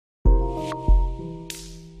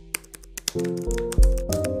I'm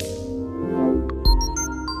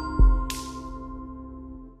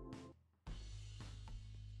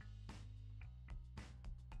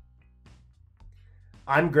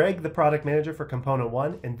Greg, the product manager for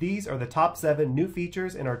ComponentOne, and these are the top 7 new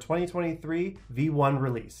features in our 2023 V1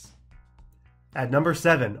 release. At number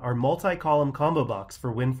 7, our multi-column combo box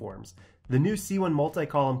for WinForms. The new C1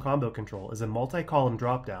 multi-column combo control is a multi-column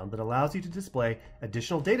dropdown that allows you to display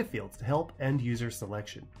additional data fields to help end user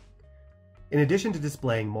selection. In addition to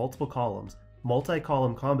displaying multiple columns,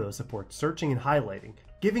 multi-column combo supports searching and highlighting,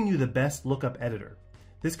 giving you the best lookup editor.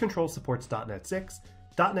 This control supports .NET 6,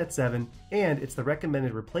 .NET 7, and it's the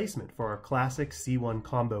recommended replacement for our classic C1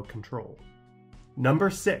 combo control. Number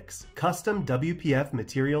 6, custom WPF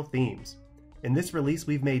material themes. In this release,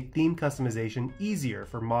 we've made theme customization easier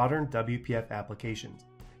for modern WPF applications.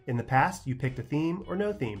 In the past, you picked a theme or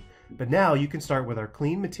no theme, but now you can start with our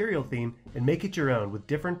clean material theme and make it your own with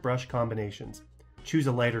different brush combinations. Choose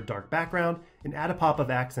a light or dark background and add a pop of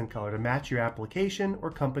accent color to match your application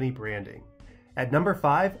or company branding. At number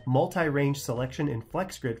 5, multi-range selection in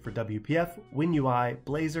FlexGrid for WPF, WinUI,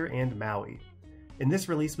 Blazor, and Maui. In this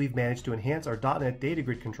release, we've managed to enhance our .NET data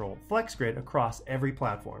grid control, FlexGrid, across every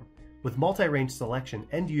platform. With multi-range selection,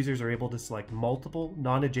 end users are able to select multiple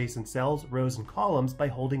non-adjacent cells, rows, and columns by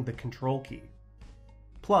holding the Control key.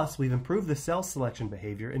 Plus, we've improved the cell selection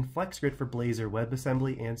behavior in FlexGrid for Blazor,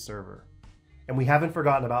 WebAssembly, and Server. And we haven't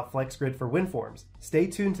forgotten about FlexGrid for WinForms. Stay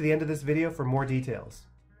tuned to the end of this video for more details.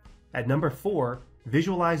 At number 4,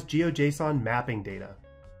 visualize GeoJSON mapping data.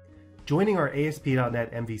 Joining our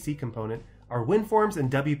ASP.NET MVC component, our WinForms and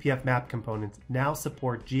WPF map components now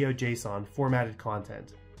support GeoJSON formatted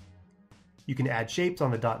content. You can add shapes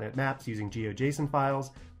on the .NET maps using GeoJSON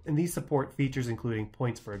files, and these support features including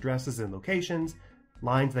points for addresses and locations,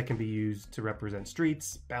 lines that can be used to represent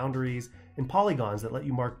streets, boundaries, and polygons that let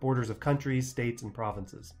you mark borders of countries, states, and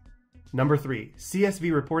provinces. Number 3,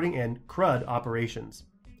 CSV reporting and CRUD operations.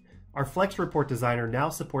 Our Flex Report Designer now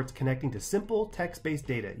supports connecting to simple text-based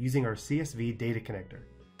data using our CSV data connector.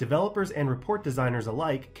 Developers and report designers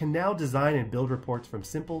alike can now design and build reports from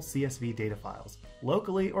simple CSV data files,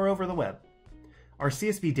 locally or over the web. Our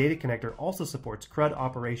CSV data connector also supports CRUD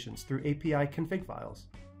operations through API config files.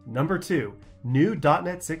 Number 2, new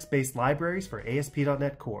 .NET 6-based libraries for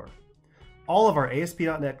ASP.NET Core. All of our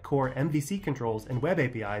ASP.NET Core MVC controls and web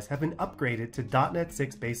APIs have been upgraded to .NET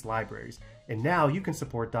 6-based libraries, and now you can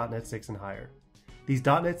support .NET 6 and higher. These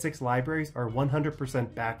 .NET 6 libraries are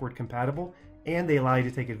 100% backward compatible, and they allow you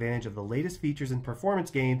to take advantage of the latest features and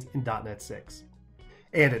performance gains in .NET 6.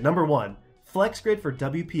 And at number 1, FlexGrid for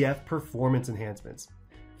WPF performance enhancements.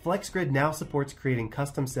 FlexGrid now supports creating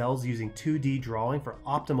custom cells using 2D drawing for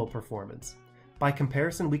optimal performance. By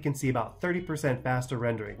comparison, we can see about 30% faster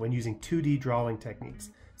rendering when using 2D drawing techniques,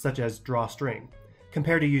 such as drawString,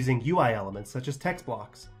 compared to using UI elements such as text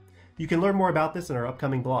blocks. You can learn more about this in our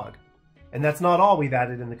upcoming blog. And that's not all we've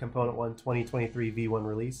added in the ComponentOne 2023 V1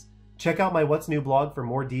 release. Check out my What's New blog for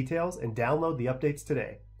more details and download the updates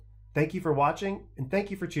today. Thank you for watching, and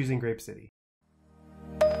thank you for choosing Grape City.